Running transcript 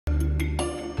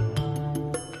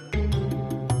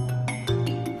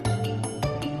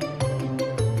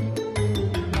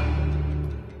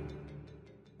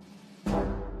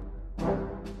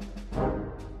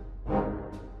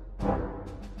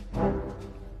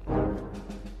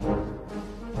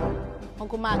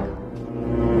Uncle Mark.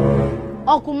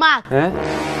 Uncle Mark. Eh?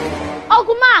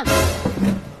 Uncle Mark!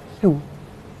 Hey.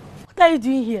 What are you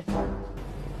doing here?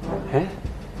 Eh?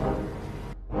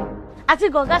 I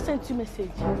think Oga sent you a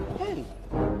message. Hey.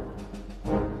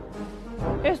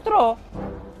 It's true.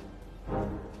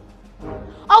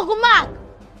 Uncle Mark!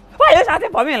 Why are you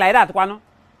shouting for me like that, Kwano?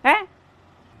 Eh?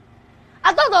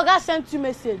 I thought Oga sent you a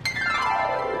message.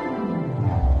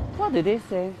 What did they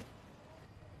say?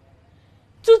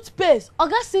 Toothpaste.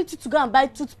 Oga sent you to go and buy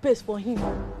toothpaste for him.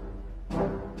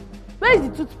 Where is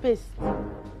the toothpaste?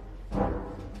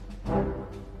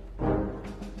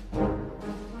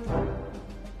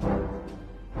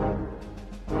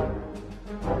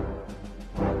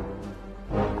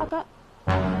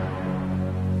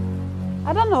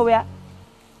 I don't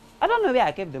know where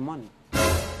I kept the money.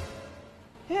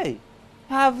 Hey,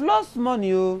 I have lost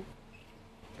money. Oh.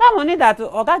 That money that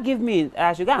Oga give me,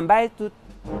 I should go and buy tooth.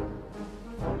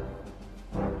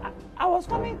 I was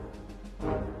coming.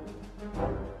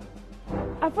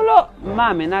 I follow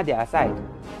Mom and Nadia aside.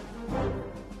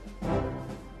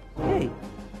 Hey,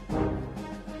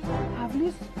 I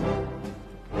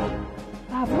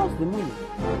have lost the money.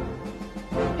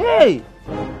 Hey!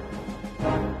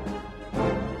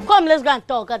 Come, let's go and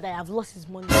tell Oga that I have lost his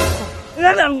money.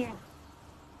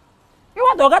 You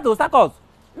want Oga to sack us?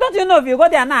 Don't you know if you go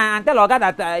there now and tell Oga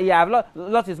that he have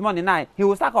lost his money now, he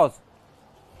will sack us?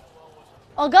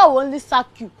 Oga will only sack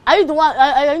you. Are you the one?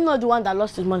 Are you not the one that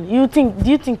lost his money? Do you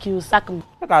think he will sack me?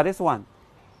 Look at this one.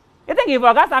 You think if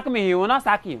Oga sack me, he will not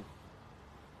sack you?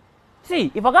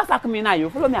 See, if Oga sack me now, you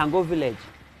follow me and go village.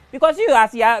 Because you,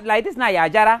 as you are like this now, you are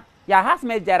Jara. You are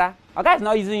housemate Jara. Oga is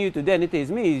not using you to do anything. It's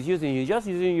me he's using you. Just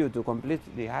using you to complete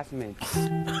the housemate.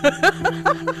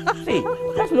 See,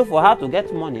 just look for how to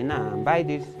get money now and buy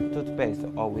this toothpaste.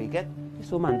 Or we get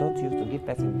this woman don't use to give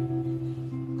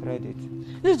person credit.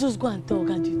 Let's just go and tell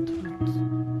Oga the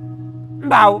truth.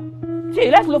 Bow.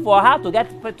 See, let's look for how to get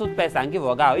toothpaste and give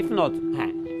Oga. If not,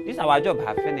 this our job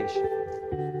have finished.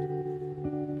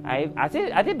 I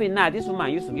think now this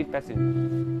woman used to give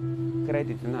person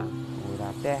credit now. We would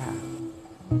have tell her.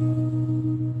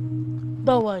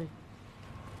 Don't worry.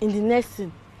 In the next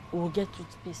scene, we will get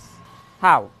toothpaste.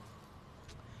 How?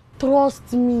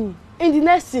 Trust me. In the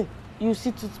next scene, you will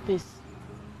see toothpaste.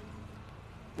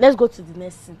 Let's go to the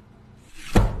next scene.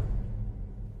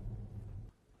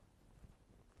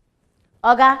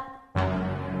 Oga,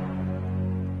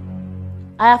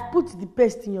 I have put the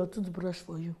paste in your toothbrush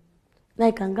for you. Now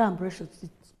you can go and brush your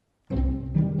teeth.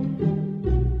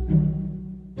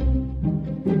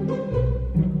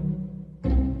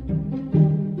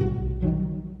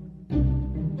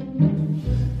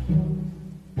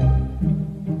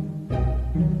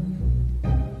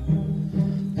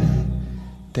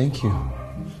 Thank you.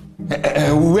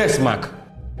 Where's Mark?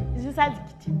 He's inside the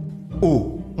kitchen.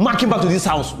 Oh, Mark came back to this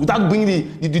house without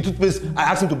bringing the toothpaste I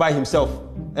asked him to buy himself.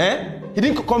 Eh? He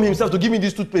didn't come himself to give me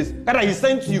this toothpaste. Rather, he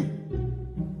sent you.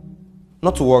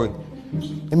 Not to worry.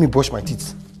 Let me brush my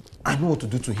teeth. I know what to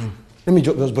do to him. Let me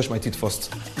just brush my teeth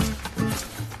first.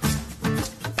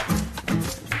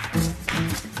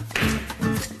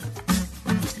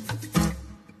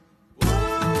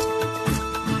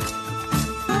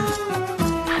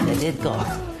 Go.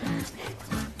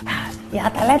 You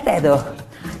are talented though.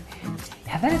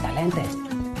 You are very talented.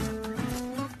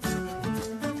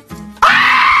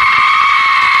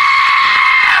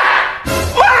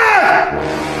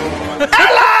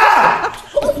 Ella!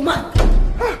 Oh, Mark!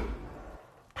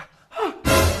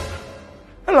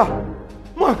 Ella!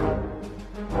 Mark!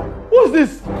 What's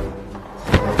this?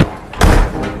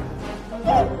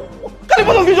 Can the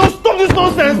both of you just stop this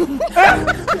nonsense? Eh?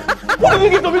 What did you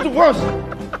give to me to brush?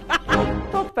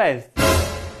 Toothpaste.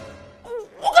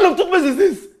 What kind of toothpaste is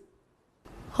this?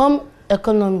 Home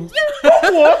economics.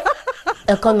 What?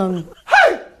 Economy.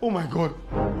 Hey! Oh my God.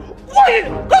 Why?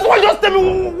 That's why you just tell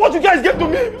me what you guys gave to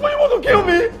me before you want to kill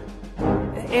me.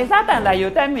 It's that time that you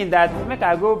tell me that make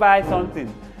I go buy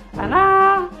something. And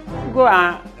I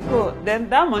go. Then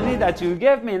that money that you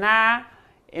gave me now,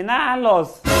 I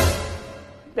lost.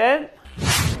 Then?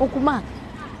 Uncle Mark,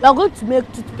 we are going to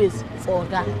make toothpaste for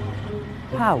Oga.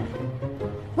 How?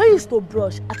 When you used to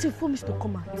brush, I think foam used to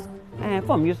come out.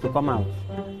 Foam used to come out.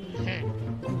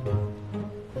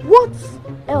 What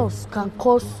else can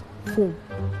cause foam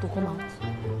to come out?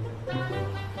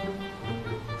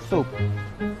 Soap.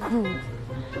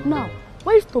 Now,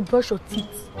 when you used to brush your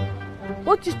teeth,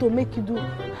 what used to make you do?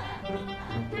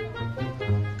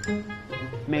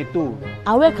 Meto.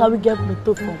 And where can we get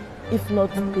meto from, if not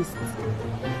paste?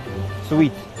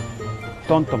 Sweet.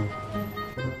 Tonton.